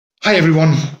Hi,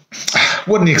 everyone.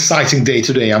 What an exciting day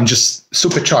today. I'm just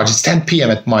supercharged. It's 10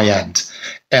 p.m. at my end,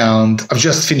 and I've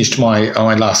just finished my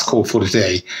last call for the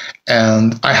day.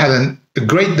 And I had a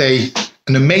great day,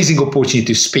 an amazing opportunity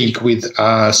to speak with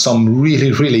some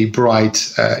really, really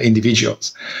bright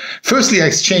individuals. Firstly, I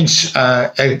exchanged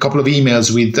a couple of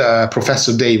emails with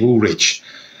Professor Dave Ulrich.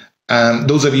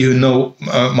 Those of you who know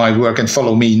my work and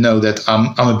follow me know that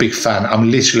I'm a big fan.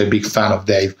 I'm literally a big fan of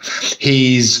Dave.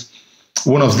 He's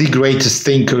one of the greatest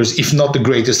thinkers, if not the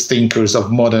greatest thinkers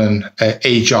of modern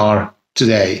HR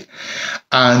today.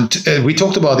 And we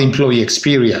talked about employee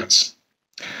experience.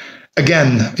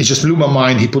 Again, it just blew my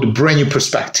mind. He put a brand new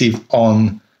perspective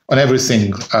on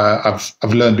everything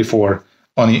I've learned before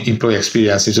on employee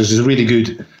experience. It was just really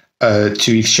good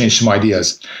to exchange some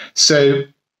ideas. So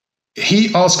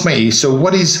he asked me, so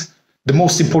what is the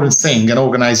most important thing an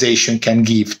organization can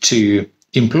give to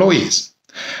employees?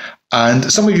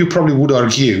 And some of you probably would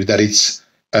argue that it's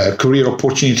career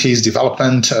opportunities,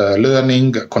 development,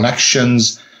 learning,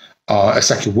 connections, a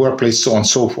secure workplace, so on and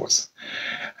so forth.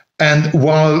 And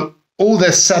while all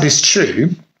that said is true,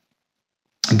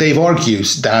 Dave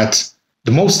argues that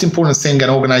the most important thing an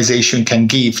organization can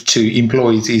give to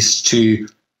employees is to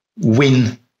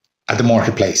win at the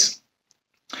marketplace.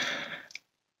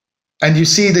 And you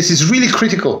see, this is really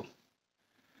critical.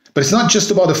 But it's not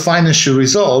just about the financial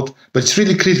result, but it's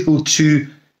really critical to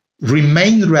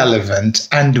remain relevant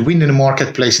and win in the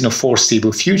marketplace in a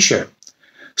foreseeable future.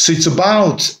 So it's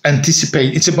about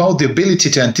it's about the ability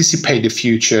to anticipate the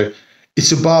future.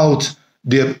 It's about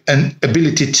the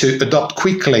ability to adapt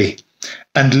quickly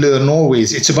and learn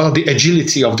always. It's about the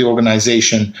agility of the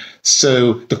organization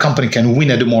so the company can win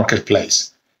at the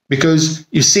marketplace. Because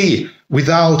you see,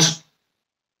 without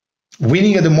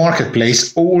winning at the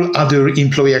marketplace, all other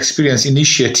employee experience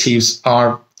initiatives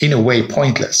are in a way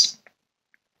pointless.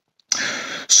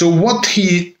 So what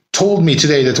he told me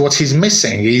today, that what he's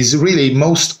missing is really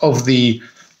most of the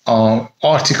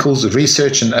articles,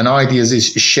 research and ideas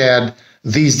is shared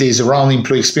these days around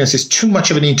employee experience is too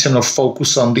much of an internal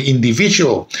focus on the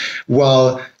individual,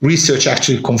 while research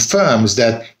actually confirms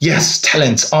that yes,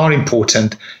 talents are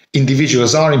important,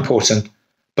 individuals are important,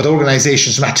 but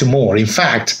organizations matter more. In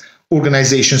fact,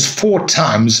 organizations 4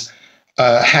 times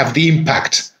have the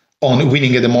impact on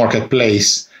winning at the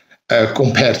marketplace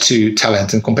compared to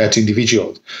talent and compared to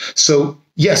individuals. So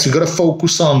yes, we've got to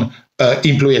focus on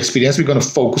employee experience. We're going to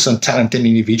focus on talent and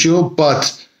individual,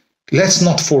 but let's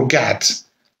not forget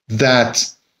that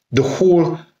the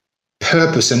whole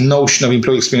purpose and notion of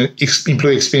employee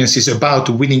experience is about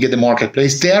winning at the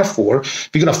marketplace. Therefore,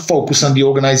 we're going to focus on the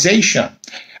organization.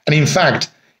 And in fact,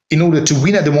 in order to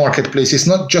win at the marketplace, it's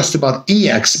not just about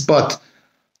EX, but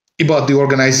about the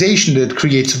organization that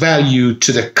creates value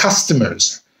to the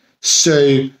customers.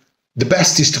 So the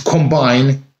best is to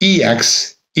combine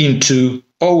EX into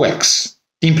OX,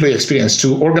 employee experience,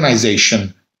 to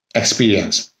organization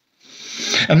experience.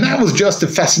 And that was just a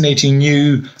fascinating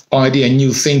new idea,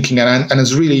 new thinking, and I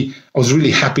was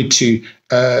really happy to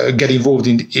get involved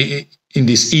in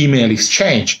this email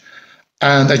exchange.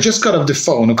 And I just got off the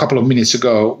phone a couple of minutes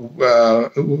ago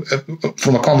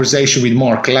from a conversation with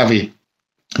Levy,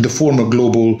 the former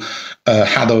global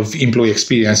head of employee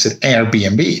experience at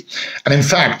Airbnb. And in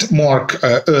fact, Mark,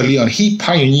 early on, he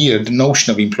pioneered the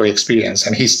notion of employee experience,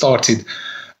 and he started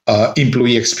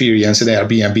employee experience at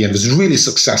Airbnb and was really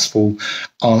successful.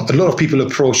 A lot of people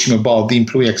approached him about the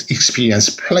employee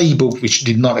experience playbook, which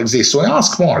did not exist. So I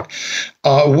asked Mark,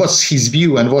 what's his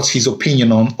view and what's his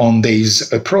opinion on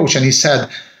this approach? And he said,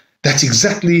 that's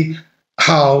exactly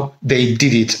how they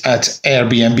did it at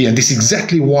Airbnb. And this is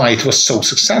exactly why it was so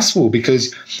successful.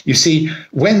 Because you see,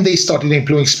 when they started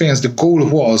employee experience, the goal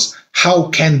was, how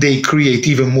can they create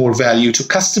even more value to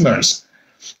customers?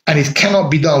 And it cannot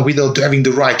be done without having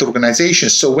the right organization.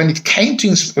 So when it came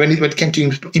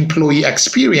to employee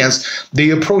experience, they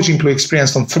approached employee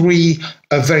experience from 3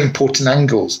 very important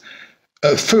angles.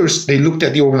 First, they looked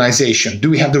at the organization. Do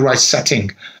we have the right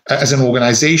setting as an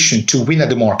organization to win at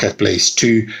the marketplace,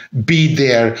 to be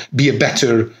there, be a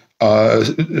better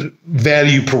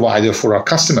value provider for our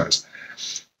customers?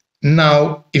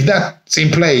 Now, if that's in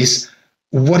place,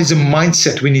 what is a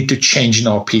mindset we need to change in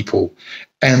our people?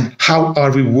 And how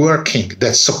are we working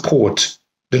that support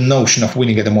the notion of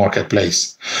winning at the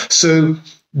marketplace? So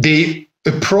they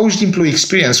approached employee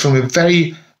experience from a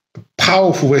very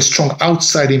powerful, very strong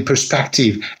outside-in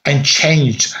perspective and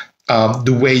changed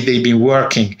the way they've been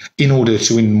working in order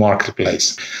to win the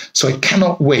marketplace. So I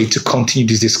cannot wait to continue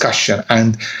this discussion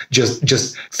and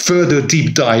just further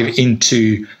deep dive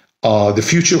into the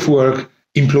future of work,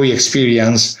 employee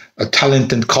experience,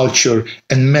 talent and culture,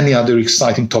 and many other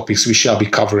exciting topics we shall be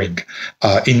covering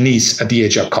in Nice at the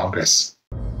Agile Congress.